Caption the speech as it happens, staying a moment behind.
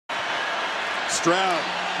Stroud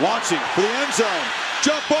launching for the end zone.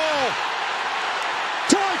 Jump ball.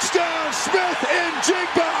 Touchdown, Smith and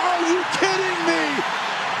Jigba. Are you kidding me?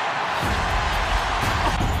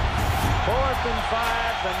 4th and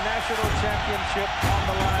 5, the national championship on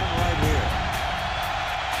the line right here.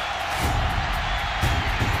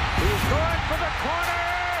 He's going for the corner.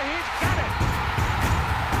 He's got it.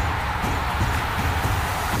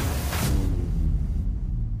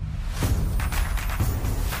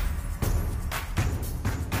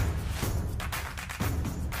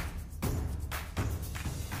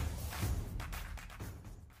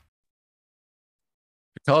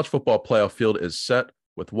 The college football playoff field is set,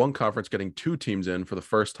 with one conference getting 2 teams in for the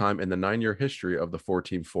first time in the 9-year history of the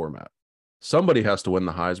 4-team format. Somebody has to win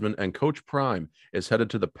the Heisman, and Coach Prime is headed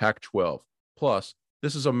to the Pac-12. Plus,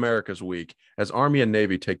 this is America's week as Army and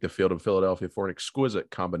Navy take the field in Philadelphia for an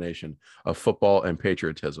exquisite combination of football and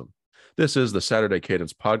patriotism. This is the Saturday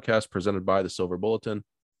Cadence podcast presented by the Silver Bulletin.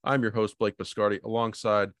 I'm your host, Blake Biscardi,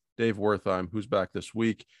 alongside Dave Wertheim, who's back this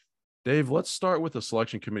week. Dave, let's start with the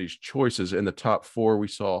selection committee's choices in the top 4. We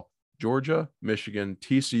saw Georgia, Michigan,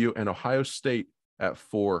 TCU, and Ohio State at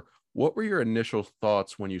 4. What were your initial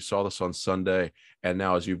thoughts when you saw this on Sunday and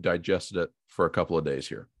now as you've digested it for a couple of days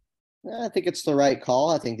here? I think it's the right call.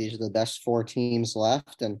 I think these are the best 4 teams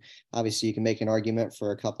left. And obviously you can make an argument for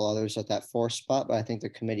a couple others at that 4th spot, but I think the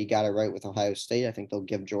committee got it right with Ohio State. I think they'll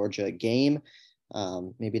give Georgia a game.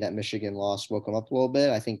 Maybe that Michigan loss woke them up a little bit.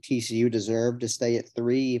 I think TCU deserved to stay at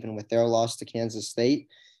 3, even with their loss to Kansas State.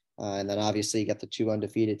 And then obviously you got the 2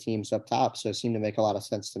 undefeated teams up top. So it seemed to make a lot of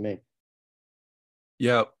sense to me.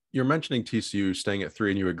 Yeah, you're mentioning TCU staying at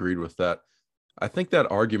 3 and you agreed with that. I think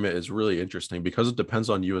that argument is really interesting because it depends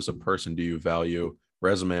on you as a person. Do you value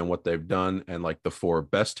resume and what they've done and like the 4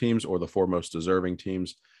 best teams or the 4 most deserving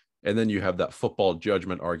teams? And then you have that football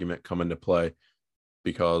judgment argument come into play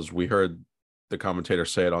because we heard the commentator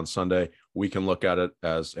say it on Sunday. We can look at it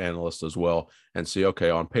as analysts as well and see, okay,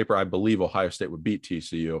 on paper, I believe Ohio State would beat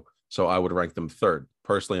TCU. So I would rank them 3rd.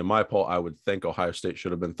 Personally, in my poll, I would think Ohio State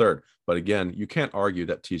should have been 3rd. But again, you can't argue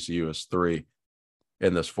that TCU is 3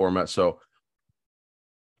 in this format. So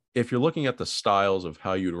if you're looking at the styles of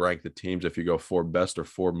how you'd rank the teams, if you go 4 best or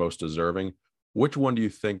 4 most deserving, which one do you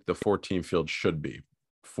think the 4-team field should be?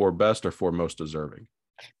 4 best or 4 most deserving?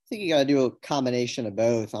 I think you got to do a combination of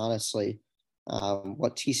both, honestly.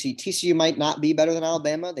 What TCU might not be better than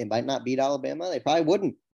Alabama. They might not beat Alabama. They probably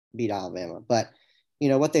wouldn't beat Alabama. But, you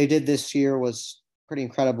know, what they did this year was pretty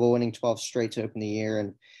incredible, winning 12 straight to open the year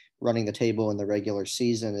and running the table in the regular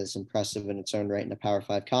season is impressive in its own right in a Power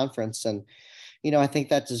 5 conference. And, you know, I think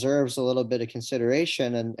that deserves a little bit of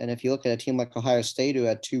consideration. And if you look at a team like Ohio State, who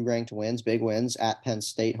had 2 ranked wins, big wins at Penn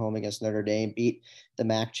State, home against Notre Dame, beat the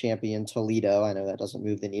MAC champion Toledo. I know that doesn't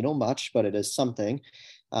move the needle much, but it is something.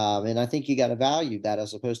 And I think you got to value that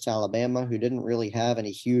as opposed to Alabama, who didn't really have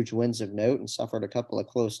any huge wins of note and suffered a couple of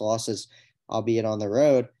close losses, albeit on the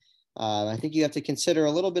road. I think you have to consider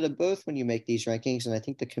a little bit of both when you make these rankings. And I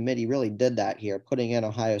think the committee really did that here, putting in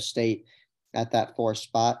Ohio State at that 4th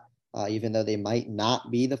spot, even though they might not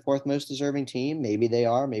be the 4th most deserving team. Maybe they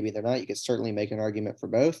are, maybe they're not. You could certainly make an argument for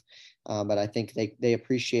both. But I think they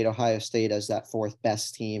appreciate Ohio State as that 4th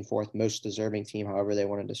best team, 4th most deserving team, however they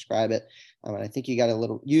want to describe it. And I think you got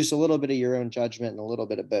to use a little bit of your own judgment and a little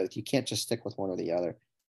bit of both. You can't just stick with one or the other.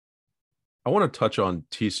 I want to touch on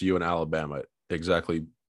TCU and Alabama exactly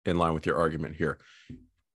in line with your argument here.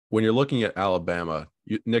 When you're looking at Alabama,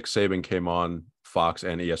 Nick Saban came on Fox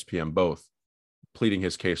and ESPN both pleading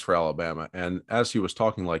his case for Alabama. And as he was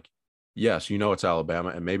talking, like, yes, you know, it's Alabama,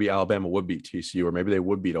 and maybe Alabama would beat TCU, or maybe they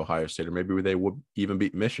would beat Ohio State, or maybe they would even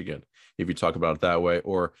beat Michigan, if you talk about it that way.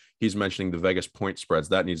 Or he's mentioning the Vegas point spreads.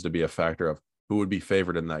 That needs to be a factor of who would be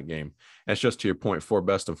favored in that game. And it's just to your point, 4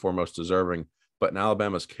 best and 4 most deserving. But in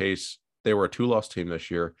Alabama's case, they were a 2-loss team this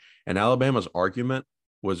year. And Alabama's argument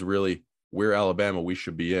was really, we're Alabama, we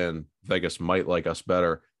should be in. Vegas might like us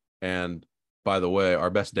better. And by the way,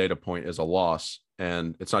 our best data point is a loss.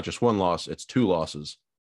 And it's not just 1 loss, it's 2 losses,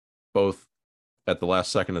 both at the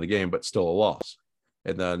last second of the game, but still a loss.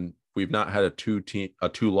 And then we've not had a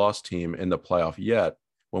 2-loss team in the playoff yet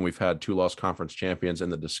when we've had 2-loss conference champions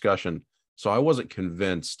in the discussion. So I wasn't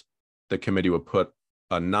convinced the committee would put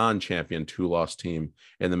a non-champion 2-loss team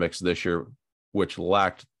in the mix this year, which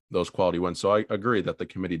lacked those quality wins. So I agree that the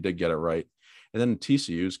committee did get it right. And then in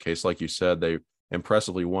TCU's case, like you said, they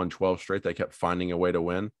impressively won 12 straight. They kept finding a way to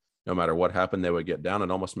win. No matter what happened, they would get down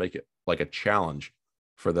and almost make it like a challenge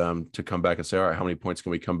for them to come back and say, all right, how many points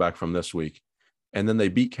can we come back from this week? And then they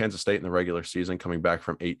beat Kansas State in the regular season, coming back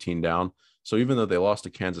from 18 down. So even though they lost to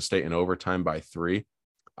Kansas State in overtime by 3,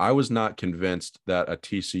 I was not convinced that a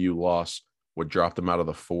TCU loss would drop them out of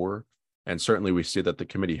the 4. And certainly we see that the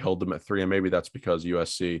committee held them at 3, and maybe that's because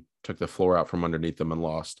USC took the floor out from underneath them and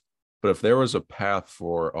lost. But if there was a path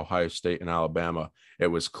for Ohio State and Alabama, it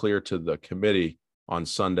was clear to the committee on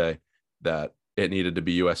Sunday that it needed to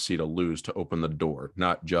be USC to lose to open the door,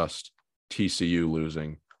 not just TCU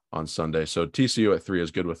losing on Sunday. So TCU at 3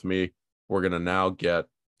 is good with me. We're going to now get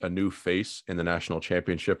a new face in the national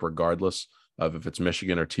championship, regardless of if it's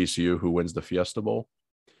Michigan or TCU who wins the Fiesta Bowl.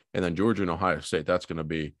 And then Georgia and Ohio State, that's going to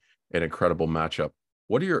be an incredible matchup.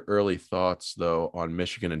 What are your early thoughts, though, on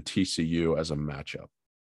Michigan and TCU as a matchup?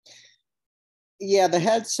 Yeah, the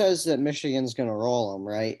head says that Michigan's going to roll them,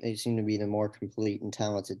 right? They seem to be the more complete and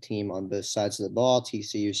talented team on both sides of the ball.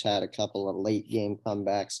 TCU's had a couple of late game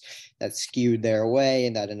comebacks that skewed their way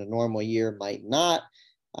and that in a normal year might not.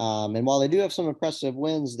 And while they do have some impressive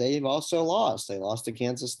wins, they've also lost. They lost to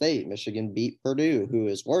Kansas State. Michigan beat Purdue, who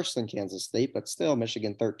is worse than Kansas State, but still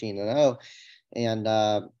Michigan 13-0. And,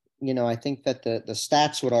 I think that the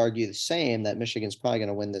stats would argue the same, that Michigan's probably going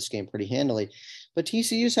to win this game pretty handily. But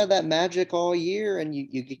TCU's had that magic all year, and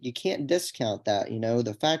you can't discount that.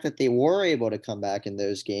 The fact that they were able to come back in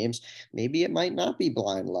those games, maybe it might not be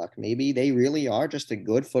blind luck. Maybe they really are just a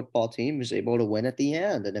good football team who's able to win at the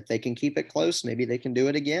end. And if they can keep it close, maybe they can do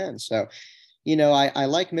it again. So, I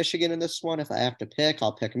like Michigan in this one. If I have to pick,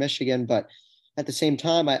 I'll pick Michigan. But at the same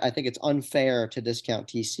time, I think it's unfair to discount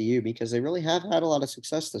TCU because they really have had a lot of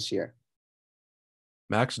success this year.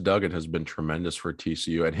 Max Duggan has been tremendous for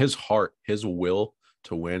TCU, and his heart, his will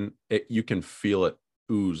to win, you can feel it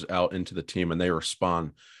ooze out into the team, and they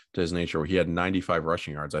respond to his nature. He had 95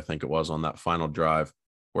 rushing yards, I think it was, on that final drive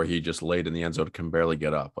where he just laid in the end zone, can barely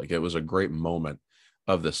get up. Like, it was a great moment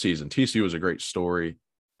of the season. TCU was a great story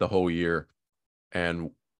the whole year.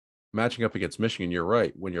 And matching up against Michigan, you're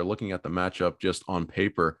right. When you're looking at the matchup just on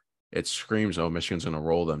paper, it screams, oh, Michigan's going to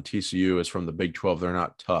roll them. TCU is from the Big 12. They're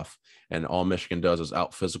not tough. And all Michigan does is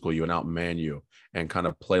out physical you and outman you and kind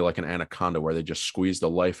of play like an anaconda where they just squeeze the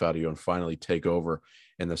life out of you and finally take over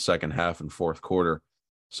in the second half and fourth quarter.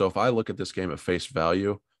 So if I look at this game at face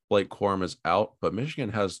value, Blake Corum is out, but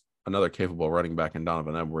Michigan has another capable running back in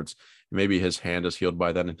Donovan Edwards. Maybe his hand is healed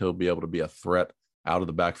by then and he'll be able to be a threat out of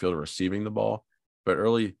the backfield receiving the ball. But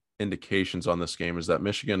early indications on this game is that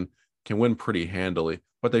Michigan can win pretty handily,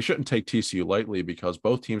 but they shouldn't take TCU lightly because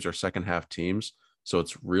both teams are second half teams. So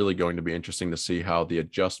it's really going to be interesting to see how the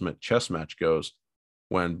adjustment chess match goes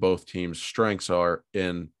when both teams' strengths are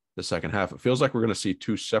in the second half. It feels like we're going to see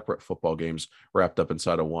 2 separate football games wrapped up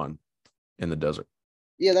inside of one in the desert.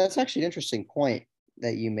 Yeah, that's actually an interesting point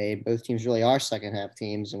that you made. Both teams really are second half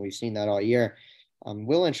teams, and we've seen that all year.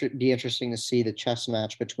 Will be interesting to see the chess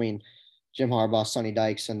match between Jim Harbaugh, Sonny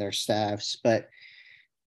Dykes, and their staffs. But,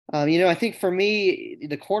 I think for me,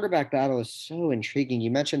 the quarterback battle is so intriguing.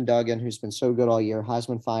 You mentioned Duggan, who's been so good all year,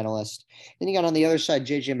 Heisman finalist. Then you got on the other side,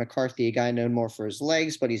 J.J. McCarthy, a guy known more for his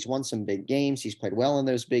legs, but he's won some big games. He's played well in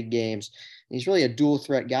those big games. He's really a dual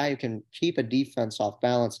threat guy who can keep a defense off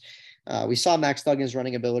balance. We saw Max Duggan's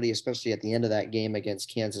running ability, especially at the end of that game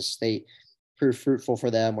against Kansas State, prove fruitful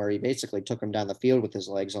for them, where he basically took him down the field with his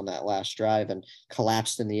legs on that last drive and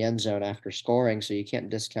collapsed in the end zone after scoring. So you can't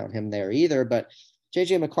discount him there either. But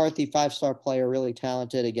J.J. McCarthy, 5-star player, really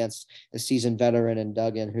talented against the seasoned veteran and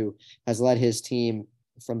Duggan, who has led his team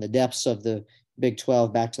from the depths of the Big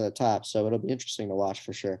 12 back to the top. So it'll be interesting to watch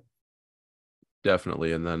for sure.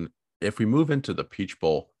 Definitely. And then if we move into the Peach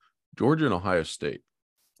Bowl, Georgia and Ohio State,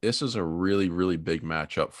 this is a really, really big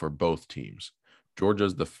matchup for both teams.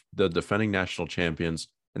 Georgia's the defending national champions,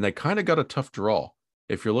 and they kind of got a tough draw.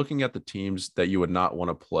 If you're looking at the teams that you would not want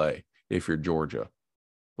to play if you're Georgia,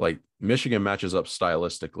 like Michigan matches up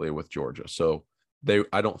stylistically with Georgia. So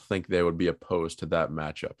I don't think they would be opposed to that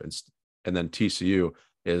matchup. And then TCU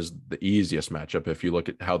is the easiest matchup if you look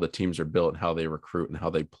at how the teams are built and how they recruit and how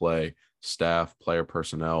they play, staff, player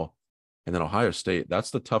personnel. And then Ohio State,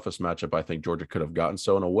 that's the toughest matchup I think Georgia could have gotten.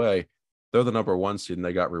 So in a way, they're the number 1 seed and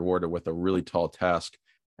they got rewarded with a really tall task.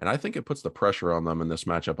 And I think it puts the pressure on them in this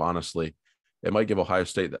matchup, honestly. It might give Ohio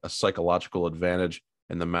State a psychological advantage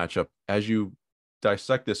in the matchup. As you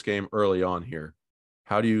dissect this game early on here,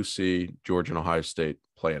 how do you see Georgia and Ohio State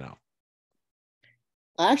playing out?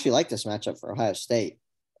 I actually like this matchup for Ohio State.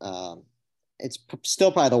 It's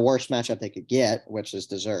still probably the worst matchup they could get, which is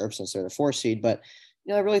deserved since they're the 4 seed. But,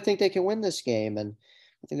 I really think they can win this game. And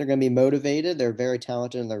I think they're going to be motivated. They're very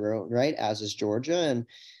talented in their own right, as is Georgia. And,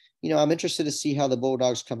 I'm interested to see how the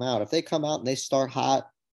Bulldogs come out. If they come out and they start hot,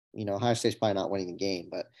 Ohio State's probably not winning the game.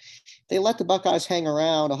 But if they let the Buckeyes hang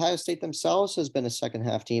around, Ohio State themselves has been a second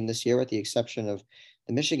half team this year with the exception of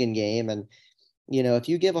the Michigan game. And if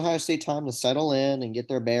you give Ohio State time to settle in and get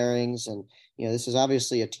their bearings, and, this is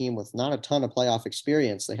obviously a team with not a ton of playoff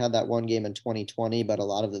experience. They had that one game in 2020, but a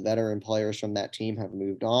lot of the veteran players from that team have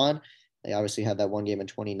moved on. They obviously had that one game in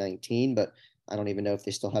 2019, but I don't even know if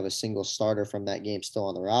they still have a single starter from that game still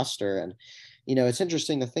on the roster. And, it's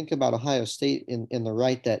interesting to think about Ohio State in the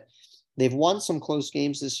right that they've won some close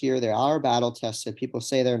games this year. They are battle tested. People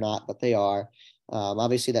say they're not, but they are.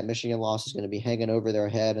 Obviously, that Michigan loss is going to be hanging over their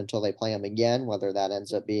head until they play them again, whether that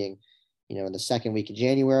ends up being, in the second week of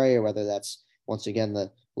January, or whether that's once again the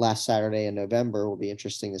last Saturday in November. Will be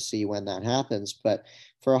interesting to see when that happens. But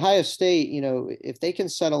for Ohio State, if they can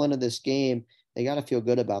settle into this game, they got to feel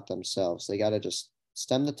good about themselves. They got to just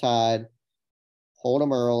stem the tide, hold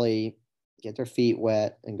them early, get their feet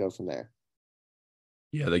wet, and go from there.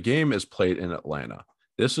 Yeah, the game is played in Atlanta.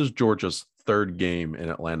 This is Georgia's third game in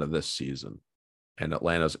Atlanta this season, and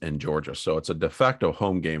Atlanta's in Georgia. So it's a de facto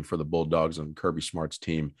home game for the Bulldogs and Kirby Smart's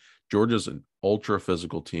team. Georgia's an ultra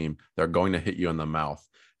physical team. They're going to hit you in the mouth.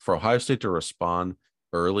 For Ohio State to respond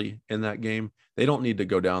early in that game, they don't need to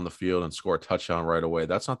go down the field and score a touchdown right away.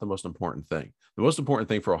 That's not the most important thing. The most important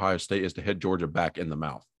thing for Ohio State is to hit Georgia back in the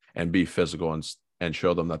mouth and be physical and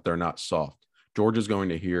show them that they're not soft. Georgia's going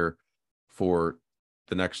to hear for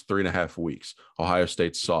the next 3.5 weeks, Ohio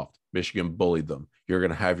State's soft. Michigan bullied them. You're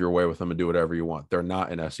going to have your way with them and do whatever you want. They're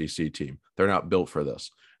not an SEC team. They're not built for this.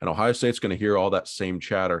 And Ohio State's going to hear all that same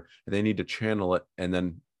chatter, and they need to channel it and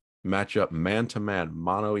then match up man-to-man,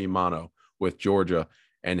 mano-a-mano with Georgia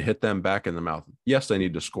and hit them back in the mouth. Yes, they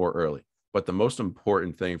need to score early, but the most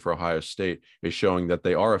important thing for Ohio State is showing that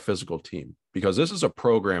they are a physical team, because this is a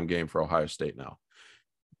program game for Ohio State now.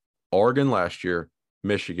 Oregon last year,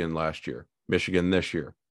 Michigan last year, Michigan this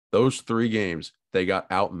year. Those 3 games, they got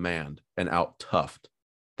outmanned and out-toughed.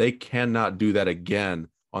 They cannot do that again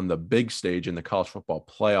on the big stage in the college football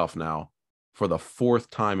playoff now for the 4th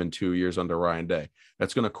time in 2 years under Ryan Day.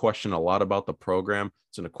 That's going to question a lot about the program.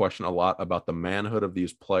 It's going to question a lot about the manhood of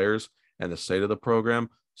these players and the state of the program.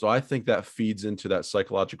 So I think that feeds into that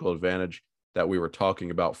psychological advantage that we were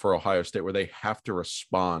talking about for Ohio State, where they have to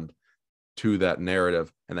respond to that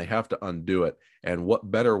narrative and they have to undo it. And what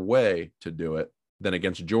better way to do it than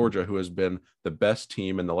against Georgia, who has been the best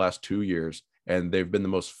team in the last 2 years, and they've been the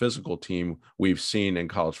most physical team we've seen in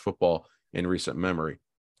college football in recent memory.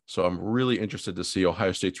 So I'm really interested to see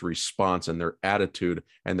Ohio State's response and their attitude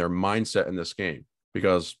and their mindset in this game,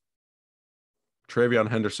 because Travion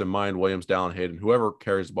Henderson, Mayan Williams, Dallin Hayden, whoever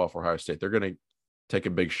carries the ball for Ohio State, they're going to take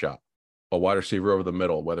a big shot. A wide receiver over the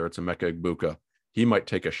middle, whether it's Emeka Egbuka, he might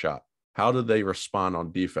take a shot. How do they respond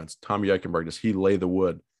on defense? Tommy Eichenberg, does he lay the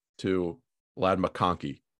wood to Lad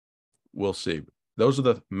McConkey? We'll see. Those are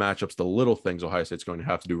the matchups, the little things Ohio State's going to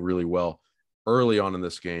have to do really well early on in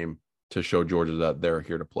this game to show Georgia that they're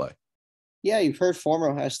here to play. Yeah, you've heard former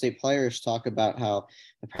Ohio State players talk about how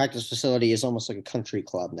the practice facility is almost like a country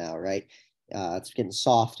club now, right? It's getting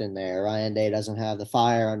soft in there. Ryan Day doesn't have the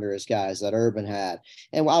fire under his guys that Urban had.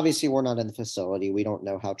 And obviously we're not in the facility. We don't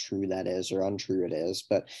know how true that is or untrue it is.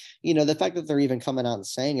 But, the fact that they're even coming out and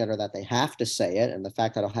saying it, or that they have to say it, and the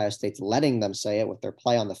fact that Ohio State's letting them say it with their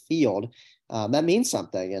play on the field, that means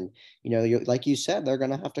something. And, like you said, they're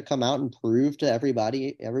going to have to come out and prove to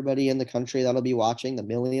everybody in the country that'll be watching, the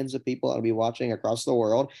millions of people that'll be watching across the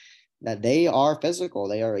world, that they are physical.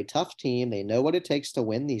 They are a tough team. They know what it takes to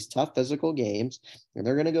win these tough physical games. And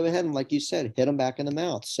they're going to go ahead and, like you said, hit them back in the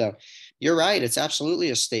mouth. So you're right. It's absolutely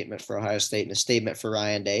a statement for Ohio State and a statement for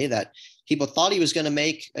Ryan Day that people thought he was going to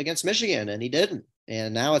make against Michigan, and he didn't.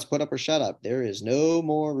 And now it's put up or shut up. There is no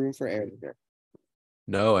more room for error here.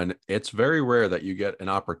 No, and it's very rare that you get an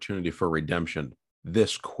opportunity for redemption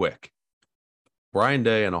this quick. Ryan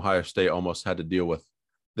Day and Ohio State almost had to deal with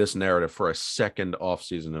this narrative for a second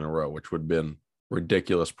offseason in a row, which would have been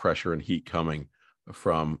ridiculous pressure and heat coming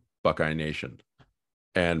from Buckeye Nation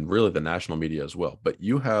and really the national media as well. But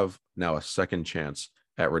you have now a second chance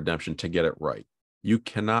at redemption to get it right. You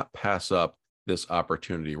cannot pass up this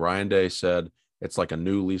opportunity. Ryan Day said it's like a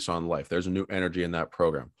new lease on life. There's a new energy in that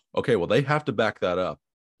program. Okay, well, they have to back that up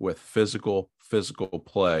with physical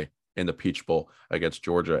play in the Peach Bowl against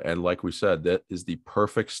Georgia. And like we said, that is the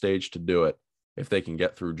perfect stage to do it if they can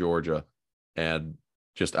get through Georgia and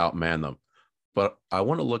just outman them. But I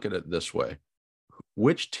want to look at it this way.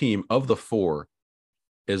 Which team of the 4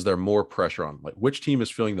 is there more pressure on? Like, which team is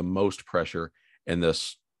feeling the most pressure in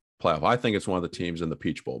this playoff? I think it's one of the teams in the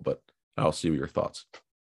Peach Bowl, but I'll see your thoughts.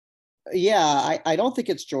 Yeah, I don't think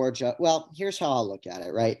it's Georgia. Well, here's how I'll look at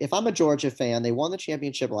it, right? If I'm a Georgia fan, they won the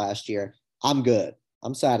championship last year. I'm good.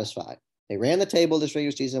 I'm satisfied. They ran the table this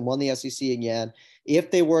regular season, won the SEC again.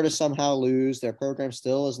 If they were to somehow lose, their program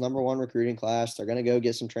still is number one recruiting class. They're going to go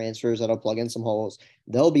get some transfers that'll plug in some holes.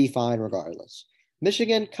 They'll be fine regardless.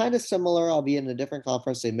 Michigan, kind of similar, albeit in a different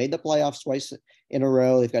conference. They made the playoffs twice in a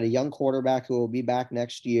row. They've got a young quarterback who will be back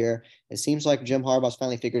next year. It seems like Jim Harbaugh's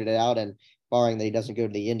finally figured it out, and barring that he doesn't go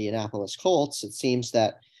to the Indianapolis Colts, it seems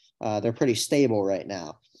that they're pretty stable right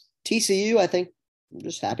now. TCU, I think, I'm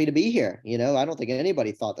just happy to be here. I don't think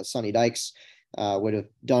anybody thought that Sonny Dykes would have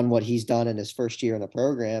done what he's done in his first year in the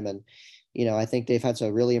program. And, I think they've had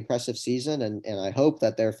a really impressive season, and I hope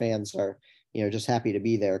that their fans are, just happy to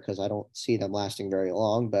be there, because I don't see them lasting very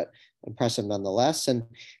long, but impressive nonetheless. And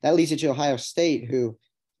that leads you to Ohio State, who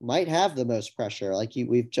might have the most pressure. Like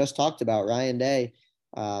we've just talked about, Ryan Day,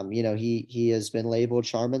 he has been labeled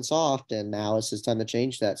charm and soft, and now it's his time to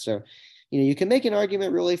change that. So, you can make an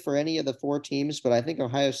argument really for any of the four teams, but I think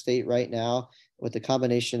Ohio State right now, with the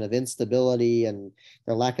combination of instability and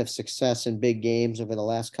their lack of success in big games over the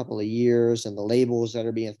last couple of years and the labels that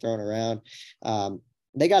are being thrown around,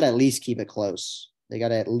 they got to at least keep it close. They got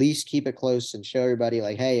to at least keep it close and show everybody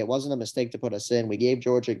like, hey, it wasn't a mistake to put us in. We gave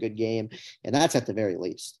Georgia a good game, and that's at the very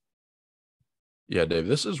least. Yeah, Dave,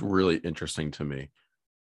 this is really interesting to me.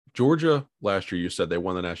 Georgia last year, you said they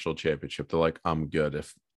won the national championship. They're like, I'm good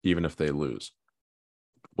even if they lose.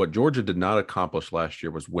 What Georgia did not accomplish last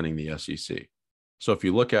year was winning the SEC. So if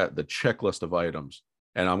you look at the checklist of items,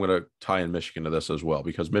 and I'm going to tie in Michigan to this as well,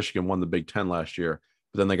 because Michigan won the Big Ten last year,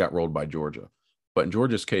 but then they got rolled by Georgia. But in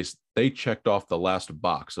Georgia's case, they checked off the last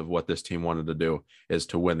box of what this team wanted to do, is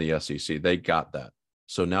to win the SEC. They got that.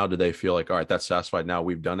 So now do they feel like, all right, that's satisfied. Now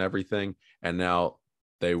we've done everything. And now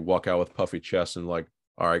they walk out with puffy chests and like,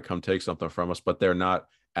 all right, come take something from us. But they're not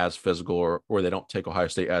as physical, or they don't take Ohio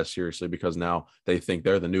State as seriously, because now they think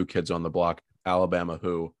they're the new kids on the block, Alabama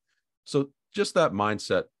who. So just that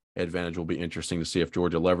mindset advantage will be interesting to see if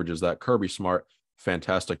Georgia leverages that. Kirby Smart,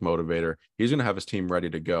 fantastic motivator. He's going to have his team ready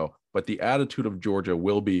to go. But the attitude of Georgia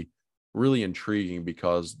will be really intriguing,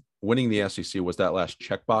 because winning the SEC was that last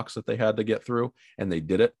checkbox that they had to get through, and they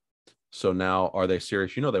did it. So now, are they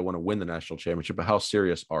serious? They want to win the national championship, but how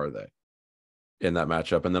serious are they in that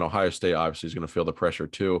matchup? And then Ohio State obviously is going to feel the pressure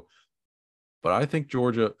too. But I think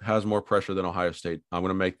Georgia has more pressure than Ohio State. I'm going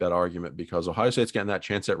to make that argument, because Ohio State's getting that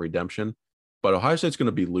chance at redemption. But Ohio State's going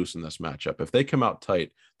to be loose in this matchup. If they come out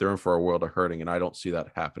tight, they're in for a world of hurting, and I don't see that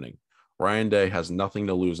happening. Ryan Day has nothing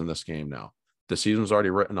to lose in this game now. The season's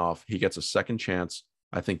already written off. He gets a second chance.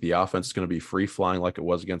 I think the offense is going to be free-flying like it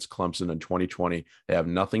was against Clemson in 2020. They have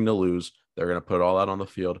nothing to lose. They're going to put it all out on the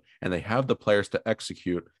field, and they have the players to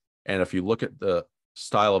execute. And if you look at the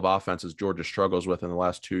style of offenses Georgia struggles with in the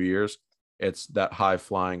last 2 years, it's that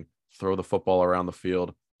high-flying, throw the football around the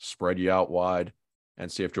field, spread you out wide,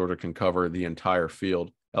 and see if Georgia can cover the entire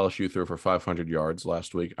field. LSU threw for 500 yards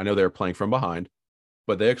last week. I know they were playing from behind,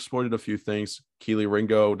 but they exploited a few things. Keely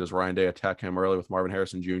Ringo, does Ryan Day attack him early with Marvin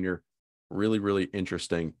Harrison Jr.? Really, really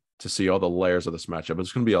interesting to see all the layers of this matchup.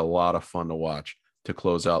 It's going to be a lot of fun to watch to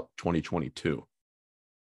close out 2022.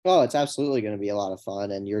 Oh, it's absolutely going to be a lot of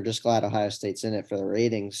fun, and you're just glad Ohio State's in it for the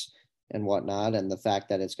ratings and whatnot, and the fact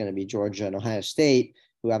that it's going to be Georgia and Ohio State,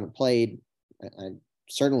 who haven't played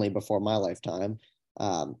certainly before my lifetime,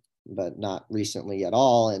 but not recently at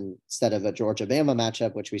all, and instead of a Georgia-Bama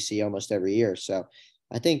matchup, which we see almost every year. So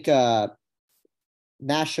I think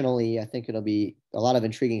nationally, I think it'll be a lot of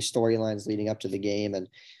intriguing storylines leading up to the game and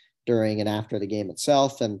during and after the game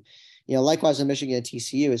itself. And, likewise in Michigan and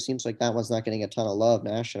TCU, it seems like that one's not getting a ton of love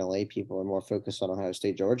nationally. People are more focused on Ohio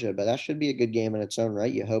State, Georgia, but that should be a good game in its own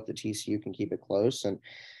right. You hope that TCU can keep it close and,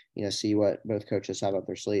 see what both coaches have up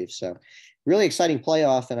their sleeves. So really exciting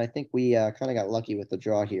playoff. And I think we kind of got lucky with the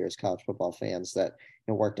draw here as college football fans that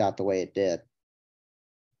it worked out the way it did.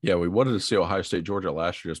 Yeah, we wanted to see Ohio State, Georgia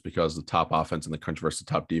last year just because the top offense in the country versus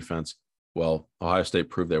the top defense. Well, Ohio State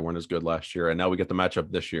proved they weren't as good last year, and now we get the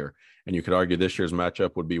matchup this year. And you could argue this year's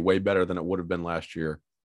matchup would be way better than it would have been last year,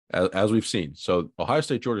 as we've seen. So Ohio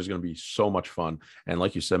State, Georgia is going to be so much fun. And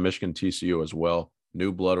like you said, Michigan, TCU as well.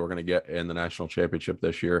 New blood we're going to get in the national championship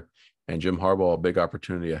this year. And Jim Harbaugh, a big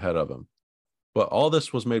opportunity ahead of him. But all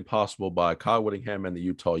this was made possible by Kyle Whittingham and the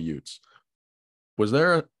Utah Utes. Was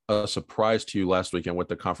there a surprise to you last weekend with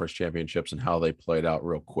the conference championships and how they played out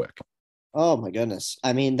real quick? Oh my goodness.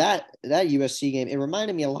 I mean, that USC game, it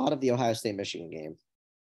reminded me a lot of the Ohio State Michigan game.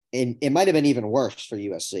 And it might have been even worse for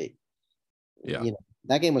USC. Yeah.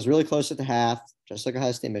 That game was really close at the half, just like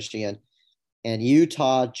Ohio State Michigan. And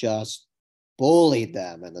Utah just bullied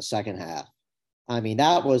them in the second half. I mean,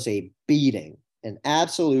 that was a beating, an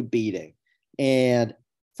absolute beating. And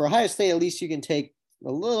for Ohio State, at least you can take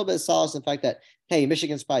a little bit of solace in the fact that, hey,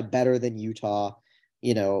 Michigan's probably better than Utah.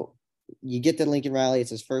 You know, you get to Lincoln Riley, it's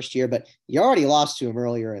his first year, but you already lost to him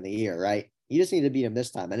earlier in the year, right? You just need to beat him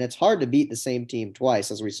this time. And it's hard to beat the same team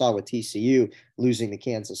twice, as we saw with TCU losing to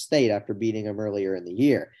Kansas State after beating them earlier in the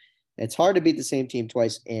year. It's hard to beat the same team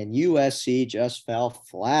twice, and USC just fell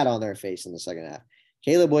flat on their face in the second half.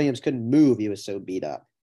 Caleb Williams couldn't move. He was so beat up.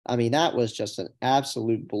 I mean, that was just an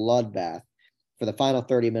absolute bloodbath for the final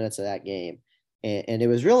 30 minutes of that game. And it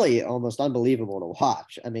was really almost unbelievable to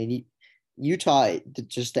watch. I mean, Utah,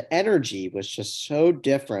 just the energy was just so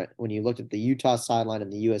different when you looked at the Utah sideline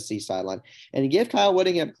and the USC sideline. And you give Kyle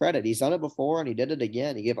Whittingham credit. He's done it before, and he did it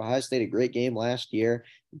again. He gave Ohio State a great game last year,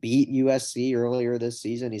 beat USC earlier this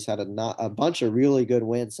season. He's had a bunch of really good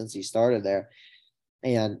wins since he started there.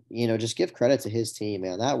 And, you know, just give credit to his team,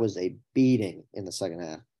 man. That was a beating in the second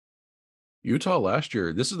half. Utah last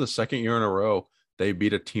year, this is the second year in a row they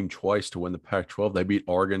beat a team twice to win the Pac-12. They beat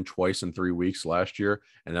Oregon twice in 3 weeks last year,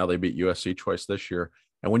 and now they beat USC twice this year.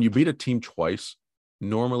 And when you beat a team twice,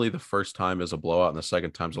 normally the first time is a blowout and the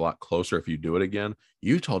second time's a lot closer if you do it again.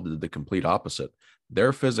 Utah did the complete opposite.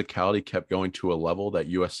 Their physicality kept going to a level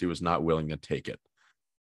that USC was not willing to take it.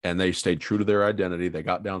 And they stayed true to their identity. They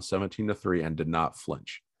got down 17-3 and did not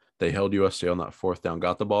flinch. They held USC on that fourth down,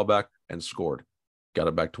 got the ball back, and scored. Got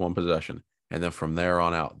it back to one possession. And then from there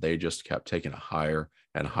on out, they just kept taking it higher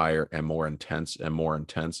and higher and more intense and more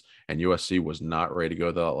intense. And USC was not ready to go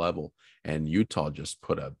to that level. And Utah just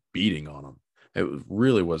put a beating on them. It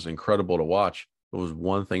really was incredible to watch. It was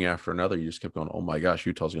one thing after another. You just kept going, oh my gosh,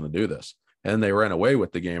 Utah's going to do this. And they ran away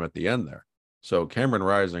with the game at the end there. So Cameron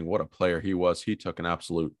Rising, what a player he was. He took an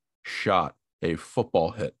absolute shot, a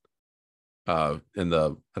football hit in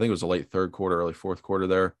the, I think it was the late third quarter, early fourth quarter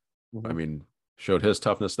there. Mm-hmm. I mean, showed his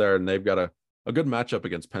toughness there, and they've got a good matchup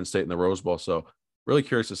against Penn State in the Rose Bowl. So really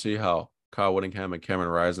curious to see how Kyle Whittingham and Cameron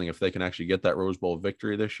Rising, if they can actually get that Rose Bowl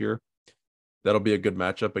victory this year. That'll be a good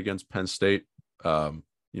matchup against Penn State,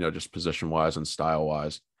 just position-wise and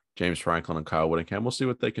style-wise. James Franklin and Kyle Whittingham, we'll see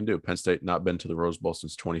what they can do. Penn State not been to the Rose Bowl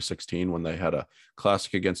since 2016 when they had a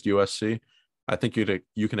classic against USC. I think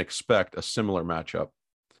you can expect a similar matchup,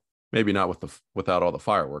 maybe not without all the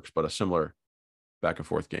fireworks, but a similar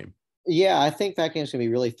back-and-forth game. Yeah, I think that game's going to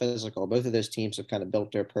be really physical. Both of those teams have kind of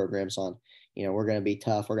built their programs on, we're going to be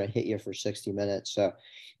tough. We're going to hit you for 60 minutes. So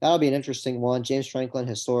that'll be an interesting one. James Franklin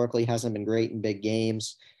historically hasn't been great in big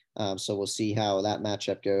games. So we'll see how that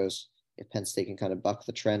matchup goes, if Penn State can kind of buck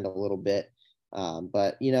the trend a little bit.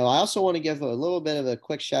 But I also want to give a little bit of a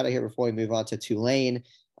quick shout out here before we move on to Tulane.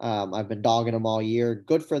 I've been dogging them all year.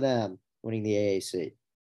 Good for them winning the AAC.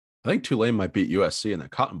 I think Tulane might beat USC in the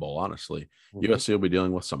Cotton Bowl, honestly. Mm-hmm. USC will be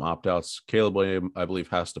dealing with some opt-outs. Caleb Williams, I believe,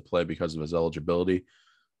 has to play because of his eligibility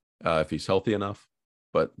if he's healthy enough.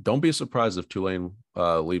 But don't be surprised if Tulane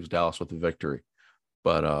leaves Dallas with a victory.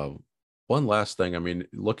 But one last thing, I mean,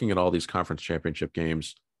 looking at all these conference championship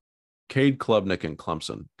games, Cade Klubnik and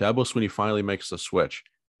Clemson, Dabo Swinney finally makes the switch.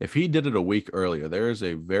 If he did it a week earlier, there is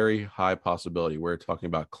a very high possibility we're talking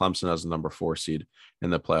about Clemson as the number 4 seed in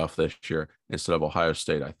the playoff this year instead of Ohio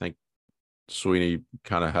State. I think Swinney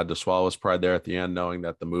kind of had to swallow his pride there at the end, knowing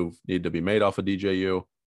that the move needed to be made off of DJU.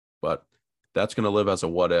 But that's going to live as a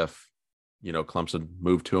what if, Clemson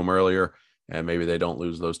moved to him earlier and maybe they don't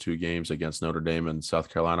lose those 2 games against Notre Dame and South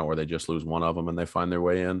Carolina, or they just lose one of them and they find their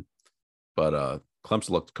way in. But Clemson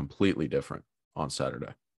looked completely different on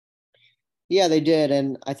Saturday. Yeah, they did.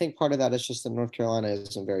 And I think part of that is just that North Carolina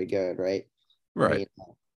isn't very good, right? Right. I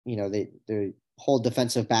mean, their whole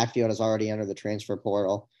defensive backfield has already entered the transfer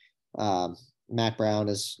portal. Matt Brown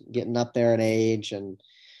is getting up there in age, and,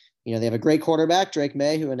 they have a great quarterback, Drake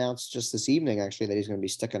May, who announced just this evening, actually, that he's going to be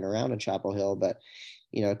sticking around in Chapel Hill. But,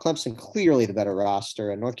 Clemson clearly the better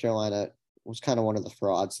roster, and North Carolina was kind of one of the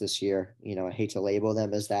frauds this year. I hate to label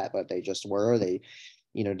them as that, but they just were. They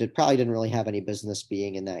probably didn't really have any business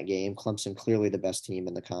being in that game. Clemson clearly the best team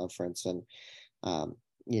in the conference, and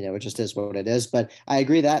it just is what it is. But I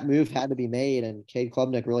agree that move had to be made, and Cade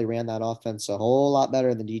Klubnik really ran that offense a whole lot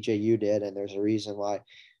better than DJU did, and there's a reason why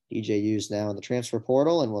DJU's now in the transfer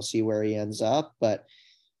portal, and we'll see where he ends up. But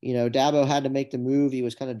Dabo had to make the move. He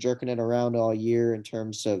was kind of jerking it around all year in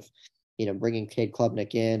terms of bringing Cade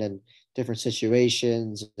Klubnik in and different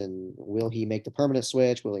situations, and will he make the permanent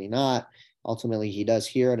switch? Will he not? ultimately he does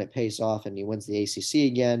here and it pays off and he wins the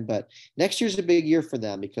ACC again. But next year's a big year for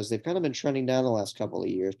them because they've kind of been trending down the last couple of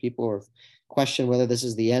years. People are questioning whether this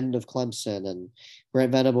is the end of Clemson and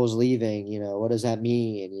Brent Venables leaving. What does that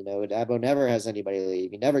mean? Dabo never has anybody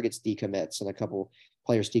leave. He never gets decommits, and a couple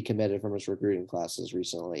players decommitted from his recruiting classes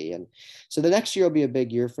recently. And so the next year will be a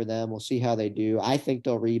big year for them. We'll see how they do. I think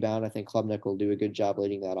they'll rebound. I think Klubnik will do a good job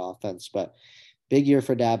leading that offense, but big year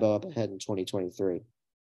for Dabo up ahead in 2023.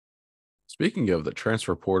 Speaking of the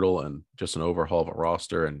transfer portal and just an overhaul of a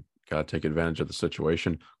roster and got to take advantage of the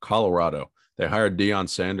situation, Colorado, they hired Deion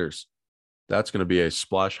Sanders. That's going to be a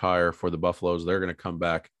splash hire for the Buffaloes. They're going to come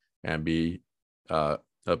back and be a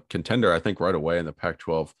contender, I think, right away in the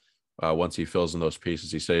Pac-12 once he fills in those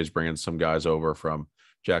pieces. He says he's bringing some guys over from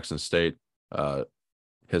Jackson State.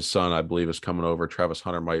 His son, I believe, is coming over. Travis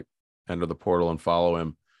Hunter might enter the portal and follow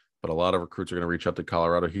him, but a lot of recruits are going to reach out to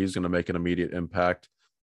Colorado. He's going to make an immediate impact.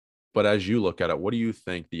 But as you look at it, what do you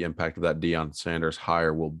think the impact of that Deion Sanders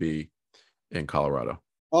hire will be in Colorado?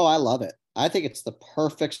 Oh, I love it. I think it's the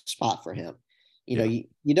perfect spot for him. You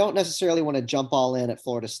don't necessarily want to jump all in at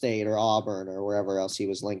Florida State or Auburn or wherever else he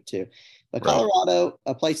was linked to. But Colorado,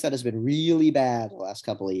 a place that has been really bad the last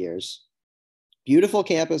couple of years. Beautiful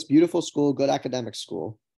campus, beautiful school, good academic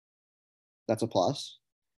school. That's a plus.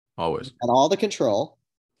 Always. And all the control.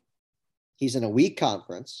 He's in a weak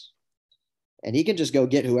conference. And he can just go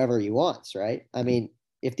get whoever he wants, right? I mean,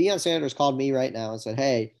 if Deion Sanders called me right now and said,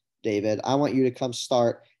 hey, David, I want you to come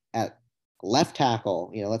start at left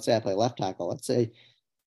tackle. Let's say I play left tackle. Let's say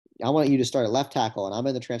I want you to start at left tackle and I'm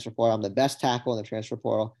in the transfer portal. I'm the best tackle in the transfer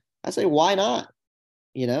portal. I say, why not?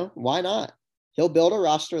 Why not? He'll build a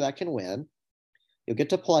roster that can win. You'll get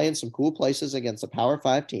to play in some cool places against the Power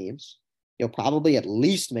 5 teams. You'll probably at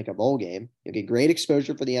least make a bowl game. You'll get great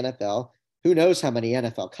exposure for the NFL. Who knows how many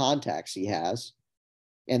NFL contacts he has.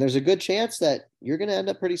 And there's a good chance that you're going to end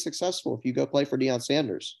up pretty successful if you go play for Deion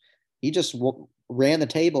Sanders. He just ran the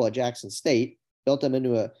table at Jackson State, built them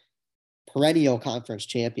into a perennial conference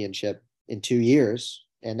championship in 2 years.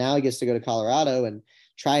 And now he gets to go to Colorado and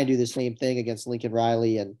try and do the same thing against Lincoln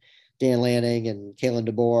Riley and Dan Lanning and Kalen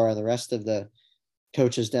DeBoer and the rest of the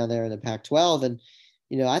coaches down there in the Pac-12. And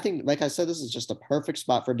I think, like I said, this is just a perfect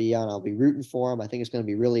spot for Deion. I'll be rooting for him. I think it's going to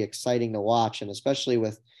be really exciting to watch, and especially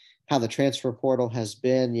with how the transfer portal has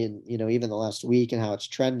been, even the last week and how it's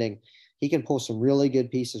trending, he can pull some really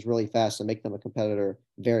good pieces really fast and make them a competitor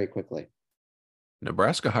very quickly.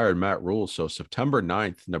 Nebraska hired Matt Rule, so September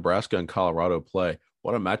 9th, Nebraska and Colorado play.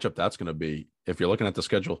 What a matchup that's going to be. If you're looking at the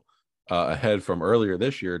schedule ahead from earlier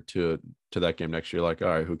this year to that game next year, like, all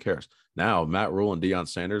right, who cares? Now, Matt Rule and Deion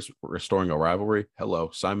Sanders restoring a rivalry. Hello,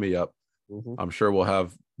 sign me up. Mm-hmm. I'm sure we'll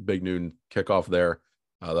have big noon kickoff there.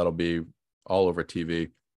 That'll be all over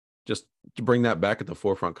TV. Just to bring that back at the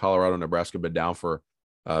forefront, Colorado and Nebraska have been down for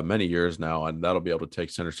many years now, and that'll be able to take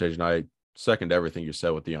center stage. And I second everything you said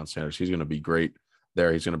with Deion Sanders. He's going to be great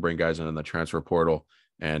there. He's going to bring guys in the transfer portal,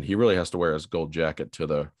 and he really has to wear his gold jacket to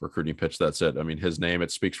the recruiting pitch. That's it. I mean, his name,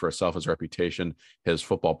 it speaks for itself, his reputation, his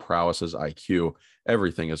football prowess, his IQ,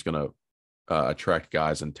 everything is going to attract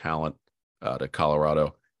guys and talent to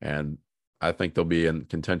Colorado. And I think they'll be in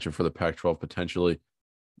contention for the Pac-12 potentially.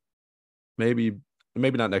 Maybe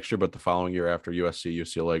not next year, but the following year after USC,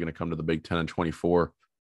 UCLA going to come to the Big Ten in 24.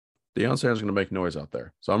 Deion Sanders is going to make noise out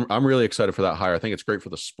there. So I'm really excited for that hire. I think it's great for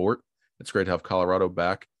the sport. It's great to have Colorado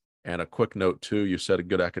back. And a quick note too, you said a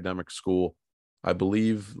good academic school. I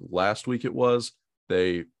believe last week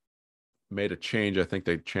they made a change. I think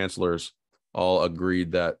the chancellors all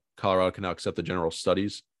agreed that Colorado can now accept the general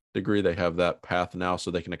studies degree. They have that path now,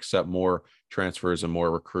 so they can accept more transfers and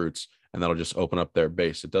more recruits, and that'll just open up their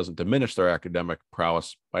base. It doesn't diminish their academic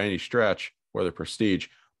prowess by any stretch or their prestige,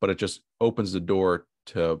 but it just opens the door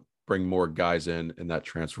to bring more guys in that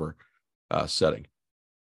transfer setting.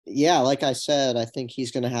 Yeah, like I said, I think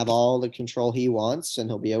he's going to have all the control he wants, and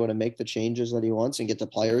he'll be able to make the changes that he wants and get the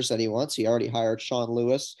players that he wants. He already hired Sean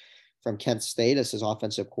Lewis from Kent State as his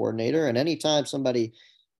offensive coordinator. And anytime somebody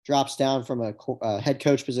drops down from a head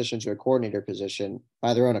coach position to a coordinator position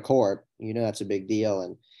by their own accord, that's a big deal.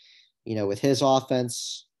 And, with his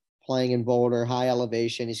offense playing in Boulder, high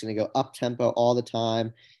elevation, he's going to go up tempo all the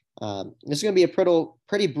time. This is going to be a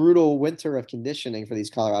pretty brutal winter of conditioning for these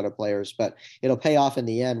Colorado players, but it'll pay off in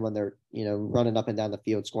the end when they're, running up and down the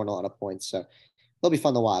field, scoring a lot of points. So it'll be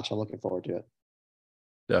fun to watch. I'm looking forward to it.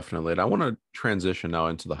 Definitely. And I want to transition now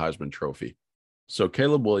into the Heisman Trophy. So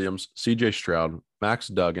Caleb Williams, CJ Stroud, Max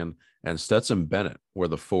Duggan, and Stetson Bennett were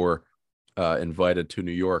the four invited to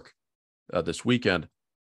New York this weekend.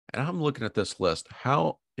 And I'm looking at this list.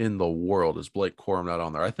 How in the world is Blake Corum not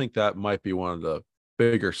on there? I think that might be one of the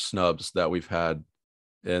bigger snubs that we've had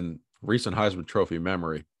in recent Heisman Trophy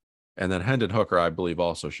memory. And then Hendon Hooker, I believe,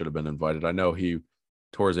 also should have been invited. I know he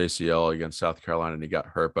tore his ACL against South Carolina and he got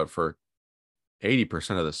hurt, but for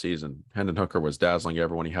 80% of the season, Hendon Hooker was dazzling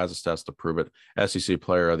everyone. He has the stats to prove it. SEC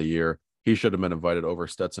Player of the Year. He should have been invited over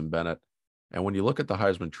Stetson Bennett. And when you look at the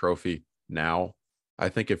Heisman Trophy now, I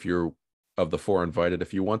think if you're of the four invited,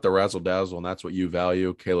 if you want the razzle dazzle and that's what you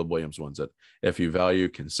value, Caleb Williams wins it. If you value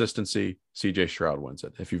consistency, CJ Stroud wins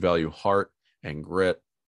it. If you value heart and grit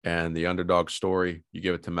and the underdog story, you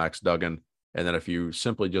give it to Max Duggan. And then if you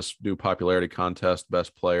simply just do popularity contest,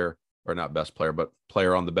 best player, or not best player, but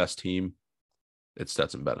player on the best team, it's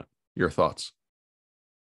Stetson Bennett. Your thoughts?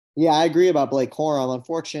 Yeah, I agree about Blake Corum.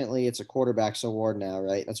 Unfortunately, it's a quarterback's award now,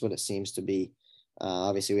 right? That's what it seems to be.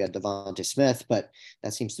 Obviously, we had Devontae Smith, but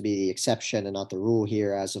that seems to be the exception and not the rule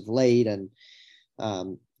here as of late. And,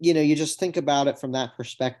 you just think about it from that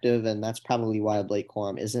perspective, and that's probably why Blake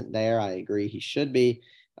Corum isn't there. I agree he should be.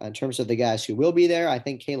 In terms of the guys who will be there, I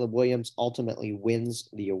think Caleb Williams ultimately wins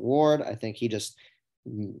the award. I think he just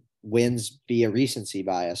wins via recency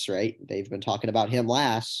bias, right? They've been talking about him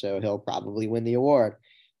last, so he'll probably win the award.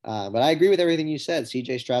 But I agree with everything you said.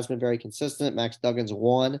 CJ Stroud's been very consistent. Max Duggan's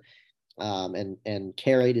won and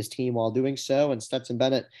carried his team while doing so. And Stetson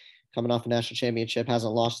Bennett, coming off a national championship,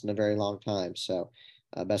 hasn't lost in a very long time. So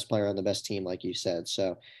best player on the best team, like you said.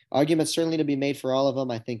 So arguments certainly to be made for all of them.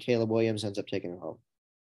 I think Caleb Williams ends up taking it home.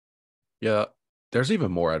 Yeah, there's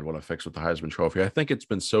even more I'd want to fix with the Heisman Trophy. I think it's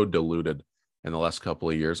been so diluted in the last couple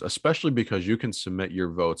of years, especially because you can submit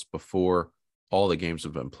your votes before all the games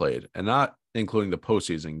have been played, and not including the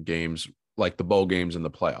postseason games like the bowl games and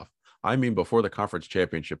the playoff. I mean, before the conference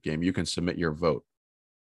championship game, you can submit your vote.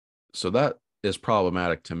 So that is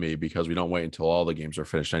problematic to me because we don't wait until all the games are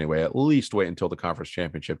finished anyway. At least wait until the conference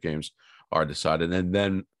championship games are decided and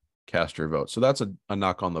then cast your vote. So that's a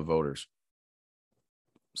knock on the voters.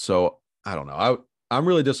 So I don't know. I'm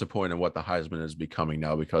really disappointed in what the Heisman is becoming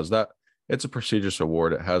now because it's a prestigious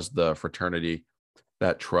award. It has the fraternity,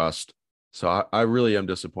 that trust. So I really am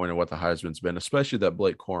disappointed in what the Heisman's been, especially that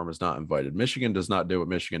Blake Corum is not invited. Michigan does not do what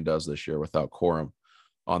Michigan does this year without Corum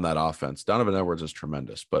on that offense. Donovan Edwards is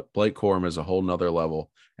tremendous, but Blake Corum is a whole nother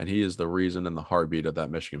level, and he is the reason and the heartbeat of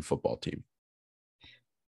that Michigan football team.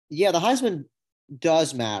 Yeah, the Heisman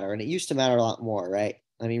does matter, and it used to matter a lot more, right?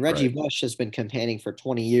 I mean, Reggie Bush has been campaigning for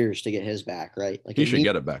 20 years to get his back, right? Like he should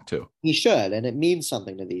get it back too. He should, and it means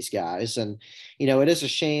something to these guys. And, it is a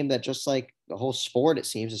shame that just like the whole sport, it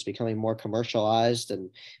seems, is becoming more commercialized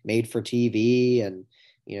and made for TV. And,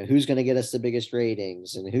 who's going to get us the biggest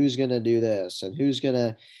ratings and who's going to do this and who's going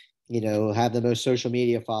to, have the most social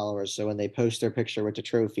media followers. So when they post their picture with the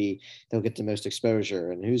trophy, they'll get the most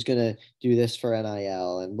exposure, and who's going to do this for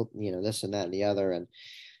NIL and, this and that and the other. And,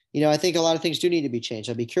 I think a lot of things do need to be changed.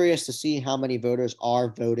 I'd be curious to see how many voters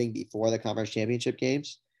are voting before the conference championship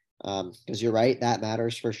games. Because you're right, that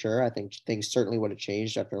matters for sure. I think things certainly would have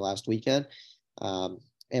changed after last weekend.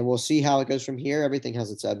 And we'll see how it goes from here. Everything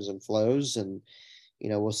has its ebbs and flows. And,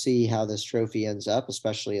 we'll see how this trophy ends up,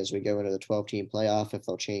 especially as we go into the 12-team playoff, if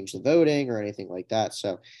they'll change the voting or anything like that.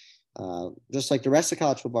 So just like the rest of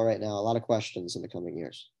college football right now, a lot of questions in the coming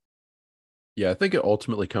years. Yeah, I think it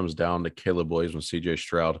ultimately comes down to Caleb Williams and CJ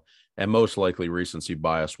Stroud, and most likely recency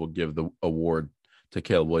bias will give the award to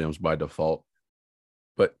Caleb Williams by default.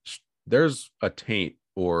 But there's a taint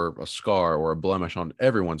or a scar or a blemish on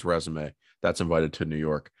everyone's resume that's invited to New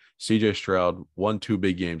York. CJ Stroud won 2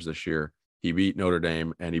 big games this year. He beat Notre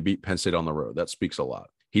Dame and he beat Penn State on the road. That speaks a lot.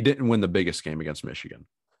 He didn't win the biggest game against Michigan.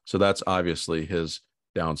 So that's obviously his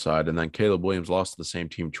downside. And then Caleb Williams lost to the same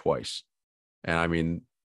team twice. And I mean,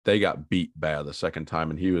 they got beat bad the second time,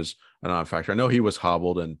 and he was a non-factor. I know he was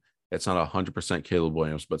hobbled, and it's not 100% Caleb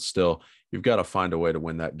Williams, but still, you've got to find a way to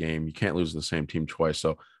win that game. You can't lose the same team twice.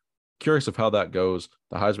 So curious of how that goes.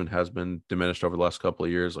 The Heisman has been diminished over the last couple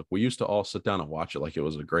of years. Like, we used to all sit down and watch it like it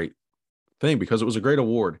was a great thing because it was a great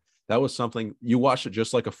award. That was something you watched it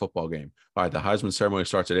just like a football game. All right, the Heisman ceremony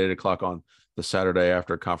starts at 8:00 on the Saturday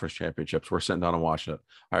after conference championships. We're sitting down and watching it.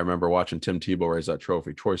 I remember watching Tim Tebow raise that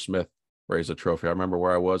trophy. Troy Smith raise a trophy. I remember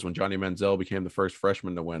where I was when Johnny Manziel became the first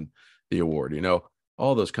freshman to win the award,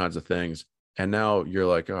 all those kinds of things. And now you're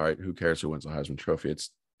like, all right, who cares who wins the Heisman Trophy?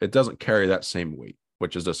 It doesn't carry that same weight,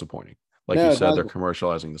 which is disappointing. Like you said, they're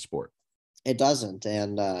commercializing the sport. It doesn't.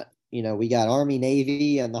 And, we got Army,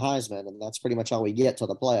 Navy, and the Heisman, and that's pretty much all we get till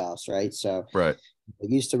the playoffs, right? So right. It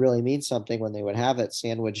used to really mean something when they would have it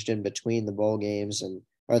sandwiched in between the bowl games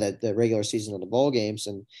or the regular season and the bowl games.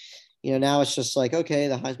 And, now it's just like, okay,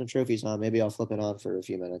 the Heisman Trophy's on. Maybe I'll flip it on for a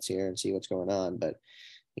few minutes here and see what's going on. But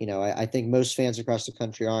I think most fans across the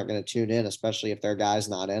country aren't going to tune in, especially if their guy's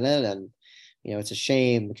not in it. And, it's a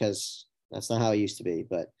shame because that's not how it used to be.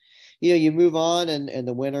 But, you move on and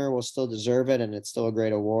the winner will still deserve it. And it's still a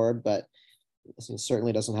great award, but it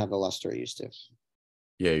certainly doesn't have the luster it used to.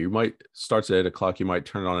 Yeah, you might starts at 8 o'clock. You might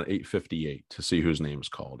turn it on at 8:58 to see whose name is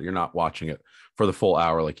called. You're not watching it for the full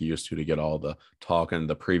hour like you used to get all the talk and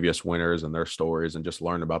the previous winners and their stories and just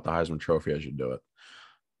learn about the Heisman Trophy as you do it.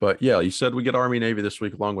 But yeah, you said we get Army Navy this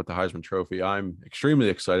week along with the Heisman Trophy. I'm extremely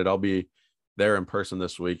excited. I'll be there in person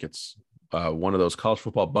this week. It's one of those college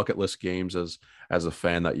football bucket list games as a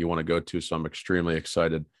fan that you want to go to. So I'm extremely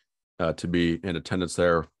excited to be in attendance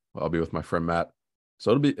there. I'll be with my friend Matt. So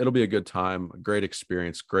it'll be a good time, a great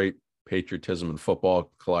experience, great patriotism and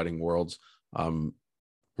football colliding worlds. I'm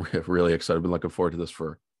really excited. I've been looking forward to this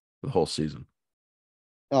for the whole season.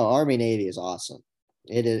 Oh, Army Navy is awesome.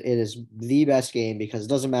 It is the best game because it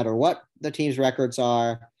doesn't matter what the team's records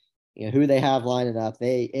are, who they have lining up.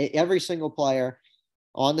 Every single player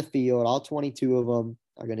on the field, all 22 of them,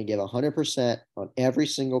 are going to give 100% on every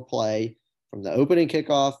single play from the opening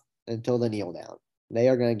kickoff until the kneel down. They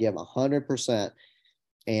are going to give 100%.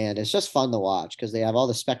 And it's just fun to watch because they have all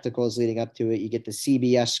the spectacles leading up to it. You get the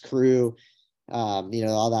CBS crew,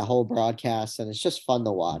 all that whole broadcast, and it's just fun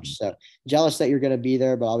to watch. So jealous that you're going to be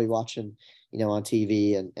there, but I'll be watching, on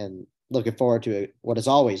TV and looking forward to it. What is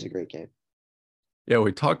always a great game. Yeah,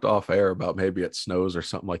 we talked off air about maybe it snows or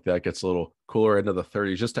something like that, gets a little cooler into the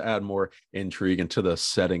 30s just to add more intrigue into the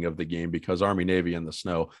setting of the game because Army Navy in the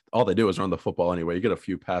snow, all they do is run the football anyway. You get a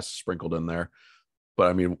few passes sprinkled in there. But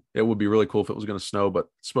I mean, it would be really cool if it was going to snow, but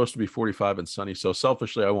it's supposed to be 45 and sunny. So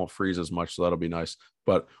selfishly, I won't freeze as much. So that'll be nice,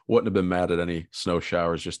 but wouldn't have been mad at any snow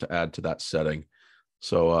showers just to add to that setting.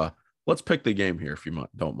 So let's pick the game here if you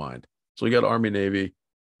don't mind. So we got Army Navy.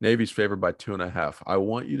 Navy's favored by 2.5. I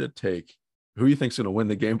want you to take who you think's going to win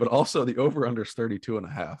the game, but also the over under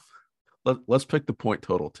 32.5. Let's pick the point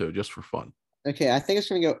total too, just for fun. Okay. I think it's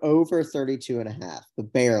going to go over 32.5,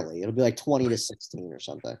 but barely. It'll be like 20-16 or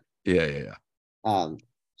something. Yeah.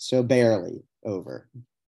 So barely over.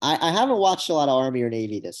 I haven't watched a lot of Army or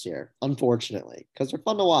Navy this year, unfortunately, because they're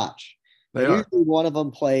fun to watch. They are. Usually one of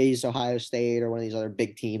them plays Ohio State or one of these other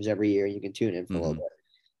big teams every year. You can tune in for a little bit.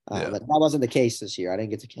 But that wasn't the case this year. I didn't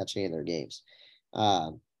get to catch any of their games.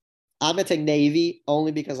 I'm going to take Navy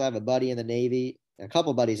only because I have a buddy in the Navy, a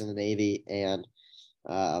couple buddies in the Navy, and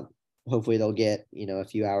hopefully they'll get, a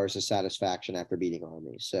few hours of satisfaction after beating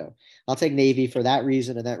Army. So I'll take Navy for that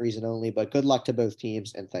reason and that reason only, but good luck to both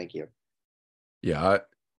teams and thank you. Yeah,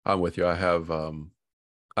 I'm with you. I have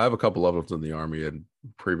a couple loved ones in the Army and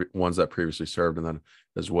ones that previously served, and then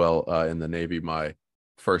as well in the Navy. My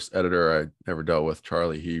first editor I ever dealt with,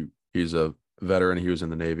 Charlie, he's a veteran. He was in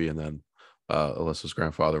the Navy, and then Alyssa's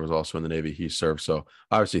grandfather was also in the Navy. He served. So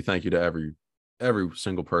obviously, thank you to every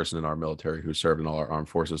single person in our military who served in all our armed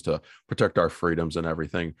forces to protect our freedoms and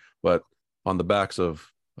everything. But on the backs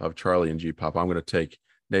of Charlie and G-Pop, I'm going to take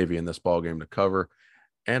Navy in this ball game to cover.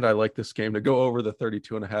 And I like this game to go over the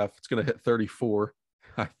 32.5. It's going to hit 34.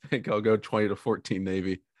 I think I'll go 20-14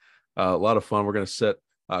 Navy. A lot of fun. We're going to sit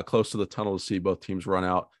close to the tunnel to see both teams run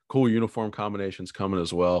out. Cool uniform combinations coming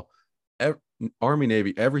as well. Army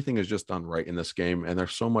Navy, everything is just done right in this game. And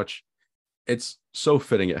there's so much. It's so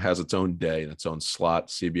fitting. It has its own day and its own slot.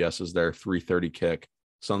 CBS is there, 3:30 kick.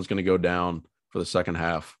 Sun's going to go down for the second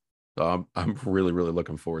half. So I'm really, really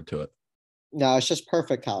looking forward to it. No, it's just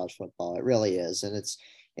perfect college football. It really is. And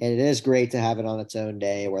it is great to have it on its own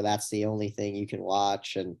day where that's the only thing you can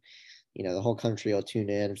watch. And, the whole country will tune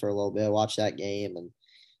in for a little bit, watch that game and,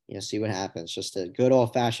 see what happens. Just a good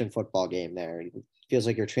old fashioned football game there. It feels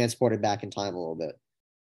like you're transported back in time a little bit.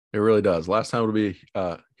 It really does. Last time it'll be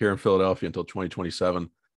here in Philadelphia until 2027.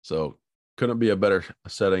 So couldn't be a better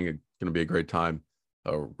setting. It's going to be a great time.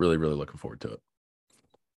 Really, really looking forward to it.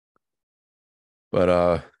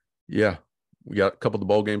 But yeah, we got a couple of the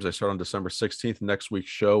bowl games. I start on December 16th. Next week's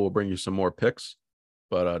show, we'll bring you some more picks.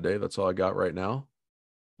 But Dave, that's all I got right now.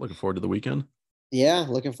 Looking forward to the weekend. Yeah,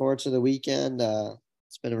 looking forward to the weekend.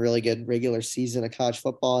 It's been a really good regular season of college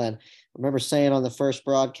football. And I remember saying on the first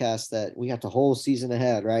broadcast that we got the whole season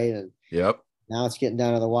ahead, right? And yep. Now it's getting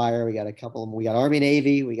down to the wire. We got Army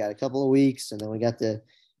Navy, we got a couple of weeks, and then we got the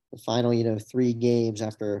final, 3 games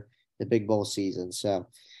after the big bowl season. So,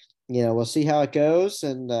 we'll see how it goes,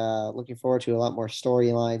 and looking forward to a lot more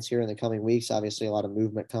storylines here in the coming weeks. Obviously, a lot of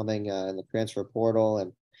movement coming in the transfer portal,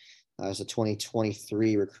 and as the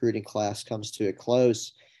 2023 recruiting class comes to a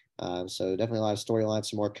close. So definitely a lot of storylines,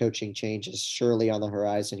 some more coaching changes surely on the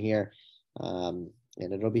horizon here, and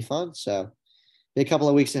it'll be fun. So, be a couple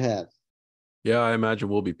of weeks ahead. Yeah, I imagine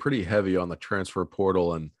we'll be pretty heavy on the transfer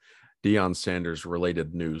portal and Deion Sanders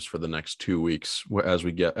related news for the next 2 weeks as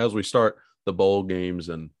we start the bowl games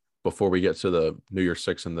and before we get to the New Year's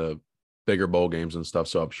Six and the bigger bowl games and stuff.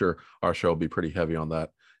 So I'm sure our show will be pretty heavy on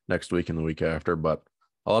that next week and the week after. But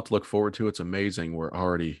a lot to look forward to. It's amazing. We're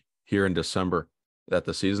already here in December, that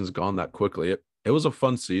the season's gone that quickly. It was a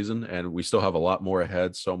fun season, and we still have a lot more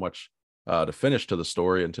ahead. So much to finish to the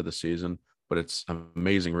story and to the season. But it's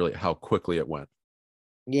amazing, really, how quickly it went.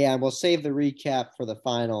 Yeah, and we'll save the recap for the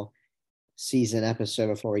final season episode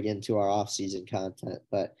before we get into our off-season content.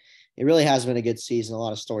 But it really has been a good season, a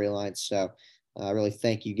lot of storylines. So I really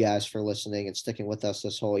thank you guys for listening and sticking with us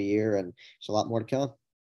this whole year. And there's a lot more to come.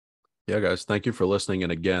 Yeah, guys, thank you for listening.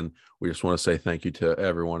 And again, we just want to say thank you to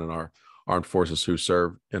everyone in our armed forces who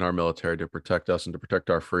serve in our military to protect us and to protect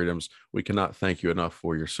our freedoms. We cannot thank you enough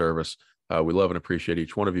for your service. We love and appreciate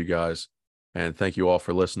each one of you guys. And thank you all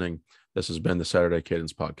for listening. This has been the Saturday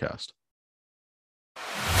Cadence Podcast.